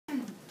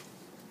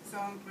So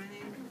my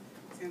name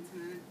is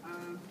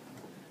Antonette.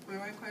 My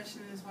right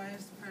question is, why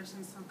is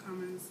depression so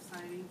common in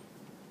society?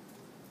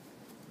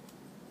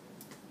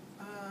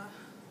 I'm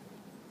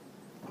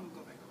gonna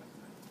go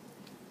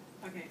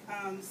back. Okay.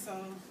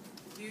 So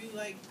you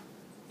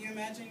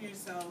imagine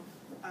yourself.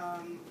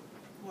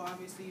 Well,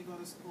 obviously you go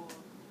to school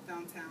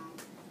downtown,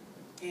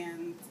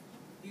 and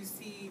you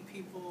see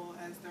people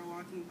as they're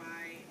walking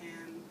by,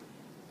 and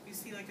you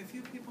see like a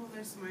few people,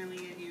 they're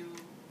smiling at you,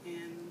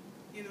 and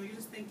you know, you're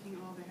just thinking,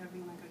 oh, they're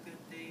having like a good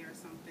day or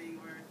something,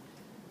 or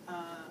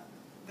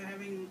they're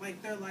having,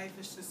 like, their life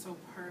is just so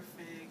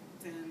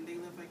perfect, and they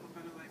live like a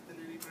better life than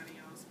anybody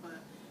else.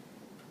 But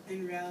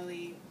in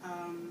reality,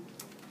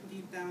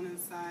 deep down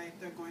inside,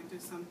 they're going through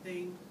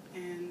something,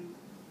 and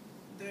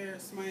they're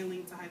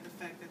smiling to hide the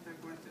fact that they're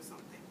going through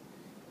something.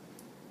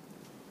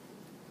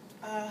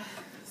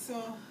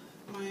 So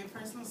my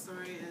personal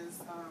story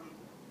is,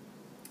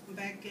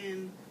 back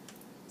in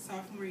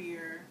sophomore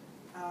year,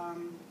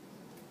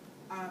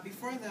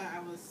 before that I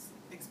was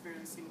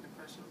experiencing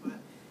depression, but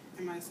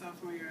in my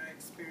sophomore year I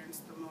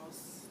experienced the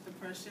most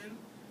depression.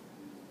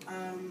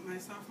 My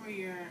sophomore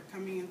year,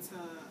 coming into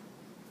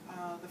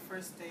the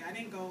first day, I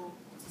didn't go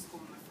to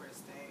school on the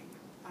first day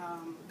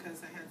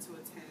because I had to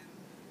attend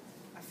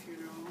a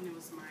funeral, and it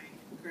was my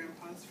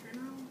grandpa's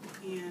funeral,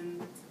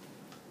 and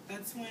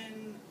that's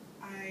when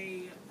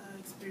I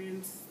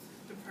experienced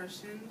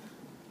depression.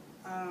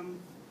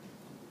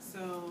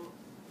 So,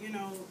 you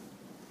know,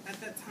 at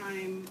that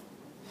time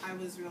I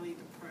was really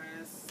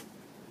depressed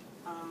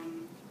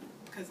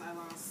because I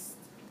lost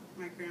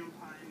my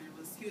grandpa, and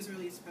he was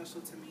really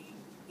special to me,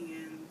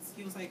 and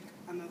he was like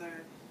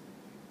another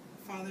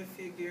father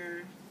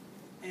figure,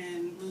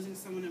 and losing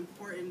someone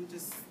important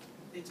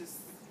it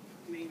just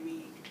made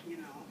me, you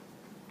know,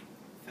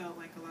 felt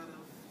like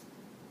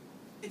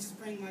it just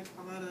bring like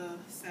a lot of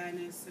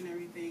sadness and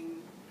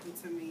everything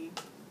into me.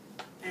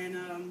 And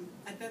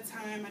at that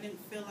time I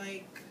didn't feel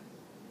like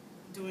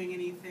doing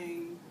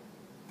anything.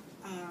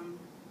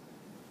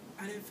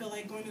 I didn't feel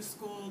like going to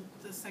school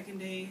the second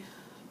day.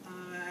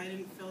 I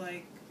didn't feel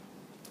like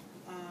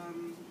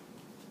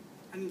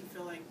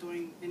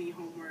doing any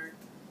homework.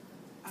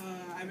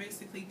 I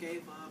basically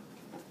gave up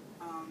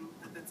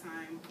at the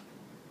time,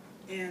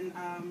 and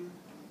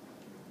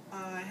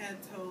I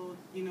had told,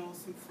 you know,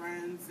 some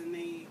friends, and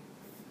they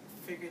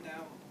figured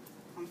out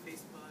on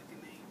Facebook,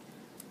 and they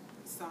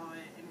saw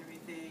it and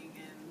everything,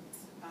 and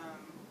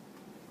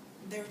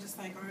they were just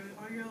like,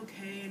 are you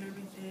okay and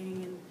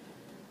everything, and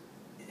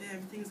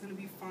everything's gonna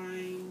be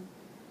fine,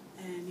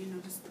 and you know,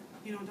 just,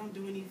 you know, don't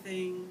do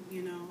anything,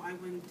 you know, I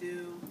wouldn't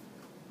do.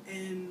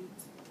 And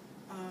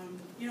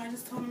you know, I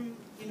just told them,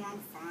 you know, I'm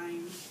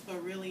fine,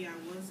 but really I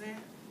wasn't.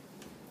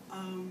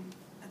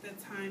 At that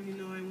time, you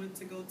know, I went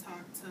to go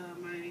talk to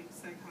my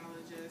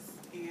psychologist,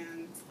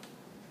 and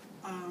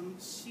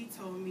she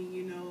told me,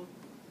 you know,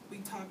 we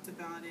talked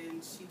about it,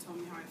 and she told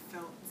me how I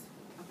felt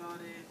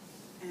about it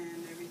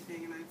and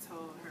everything, and I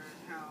told her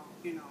how,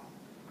 you know,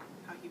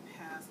 how he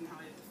passed and how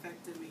it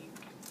affected me.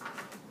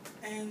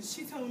 And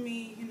she told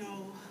me, you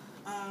know,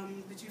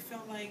 did you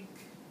feel like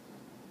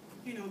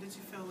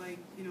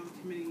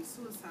committing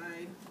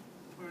suicide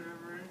or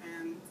whatever?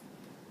 And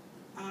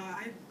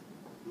I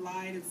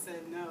lied and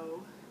said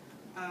no.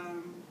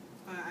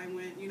 But I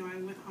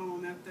went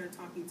home after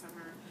talking to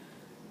her.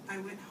 I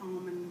went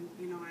home, and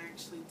you know, I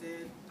actually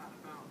did thought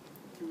about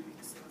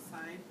committing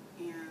suicide,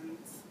 and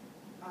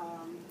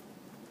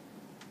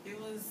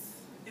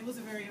it was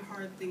a very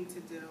hard thing to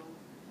do.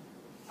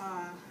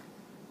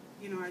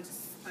 You know, I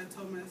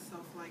told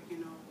myself, like, you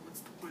know, what's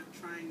the point of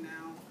trying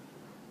now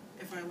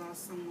if I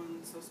lost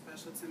someone so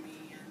special to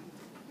me, and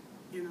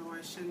you know,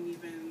 I shouldn't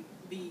even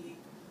be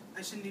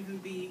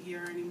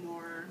here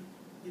anymore.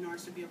 You know, I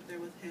should be up there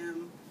with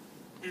him.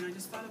 And I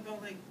just thought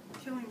about like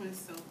killing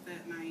myself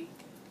that night.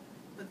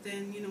 But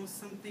then, you know,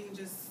 something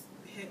just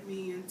hit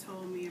me and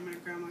told me, and my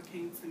grandma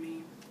came to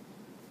me,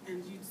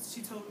 and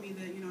she told me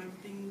that, you know,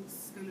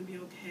 everything's gonna be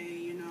okay.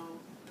 You know,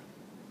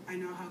 I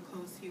know how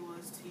close he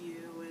was to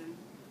you and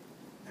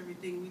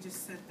everything. We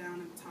just sat down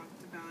and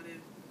talked about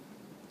it.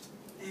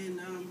 And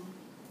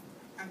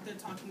after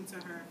talking to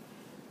her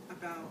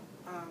about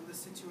the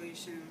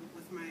situation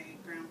with my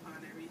grandpa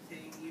and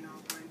everything, you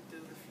know, going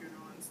through the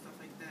funeral and stuff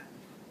like that,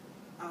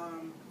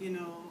 you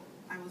know,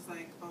 I was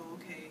like, oh,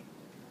 okay.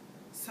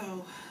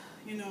 So,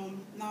 you know,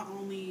 not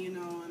only, you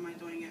know, am I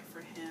doing it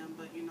for him,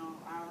 but, you know,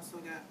 I also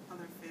got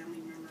other family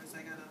members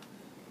I gotta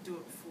do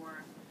it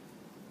for.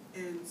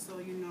 And so,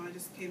 you know, I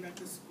just came back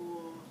to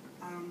school.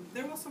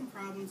 There were some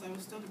problems. I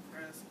was still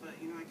depressed, but,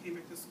 you know, I came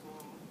back to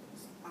school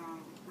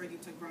ready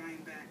to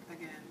grind back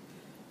again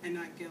and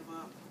not give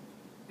up,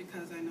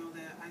 because I know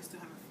that I still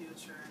have a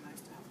future and I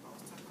still have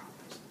goals to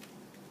accomplish.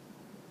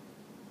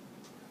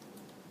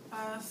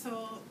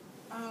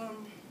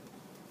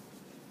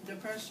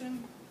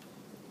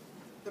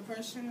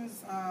 Depression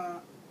is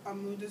a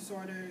mood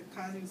disorder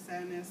causing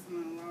sadness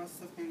and a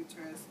loss of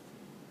interest,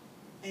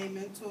 a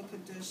mental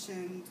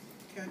condition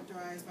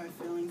characterized by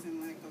feelings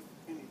and lack of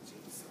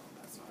energy. So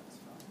that's what I was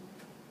feeling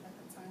at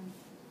the time.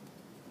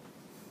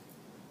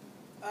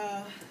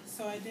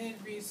 So I did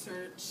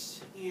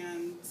research,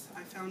 and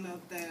I found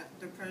out that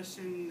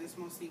depression is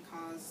mostly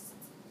caused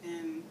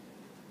in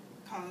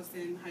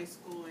high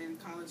school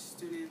and college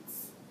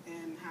students,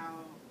 and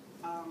how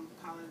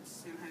college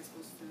and high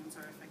school students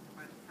are affected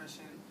by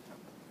depression.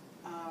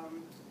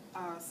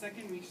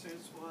 Second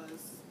research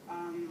was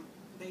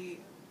they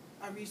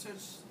a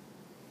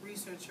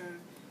researcher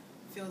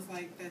feels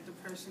like that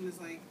depression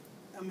is like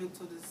a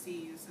mental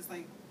disease. It's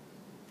like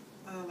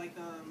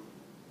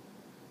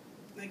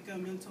a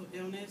mental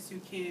illness. You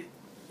can't.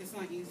 It's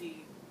not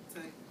easy to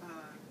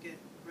get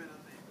rid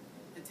of it.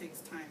 It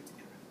takes time to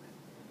get rid of it,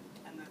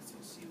 and that's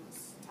what she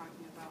was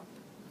talking about.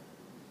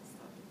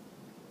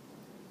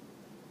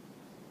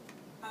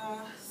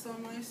 So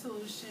my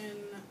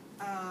solution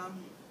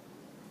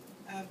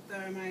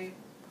after my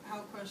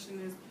health question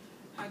is,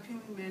 how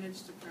can we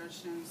manage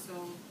depression? So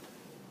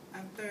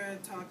after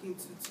talking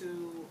to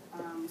two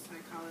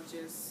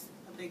psychologists,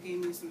 they gave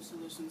me some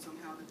solutions on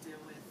how to deal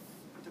with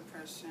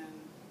depression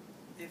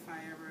if I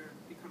ever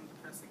become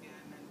depressed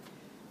again, and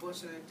what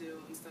should I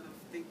do instead of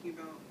thinking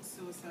about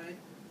suicide.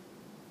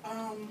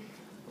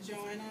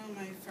 Joanna,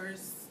 my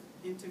first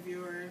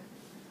interviewer,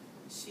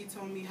 she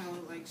told me how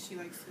like she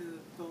likes to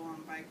go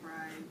on bike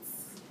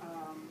rides,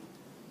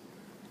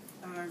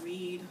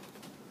 read,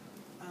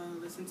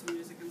 listen to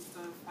music and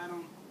stuff. I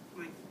don't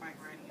like bike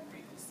riding and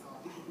reading, so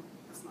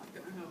that's not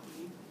gonna help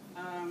me.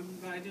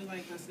 But I do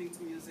like listening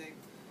to music,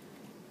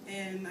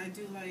 and I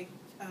do like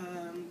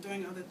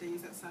doing other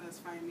things that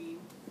satisfy me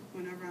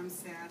whenever I'm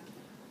sad.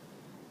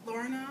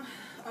 Lorna,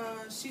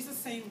 she's the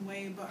same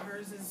way, but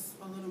hers is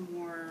a little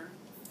more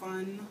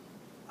fun.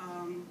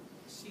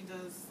 She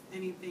does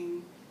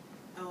anything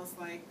else,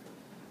 like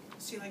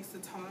she likes to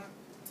talk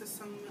to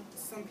some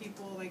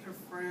people, like her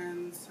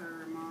friends,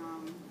 her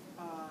mom,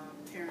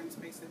 parents,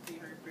 basically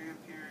her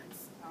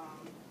grandparents,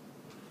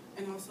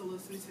 and also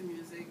listen to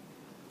music.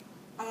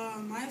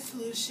 My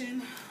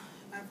solution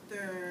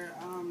after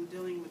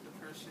dealing with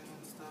depression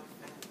and stuff,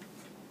 and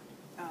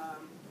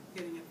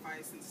getting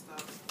advice and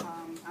stuff,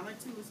 I like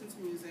to listen to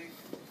music.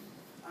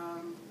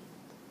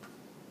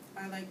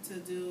 I like to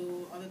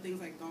do other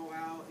things like go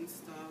out and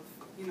stuff,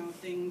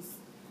 things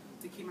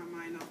to keep my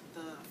mind off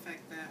the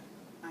fact that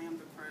I am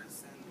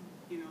depressed, and,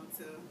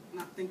 to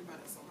not think about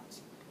it so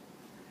much.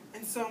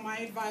 And so my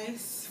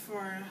advice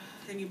for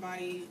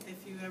anybody,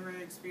 if you ever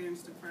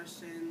experience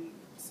depression,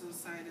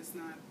 suicide is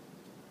not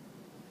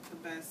the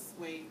best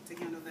way to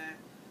handle that.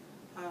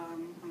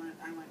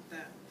 I like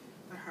that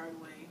the hard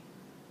way.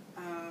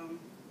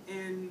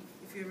 And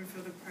if you ever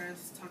feel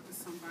depressed, talk to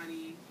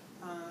somebody,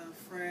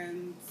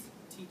 friends,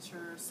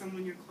 teacher,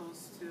 someone you're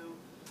close to,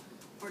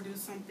 or do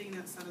something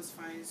that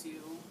satisfies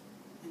you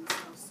and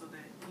stuff, so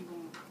that you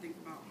won't think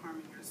about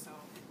harming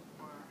yourself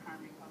or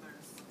harming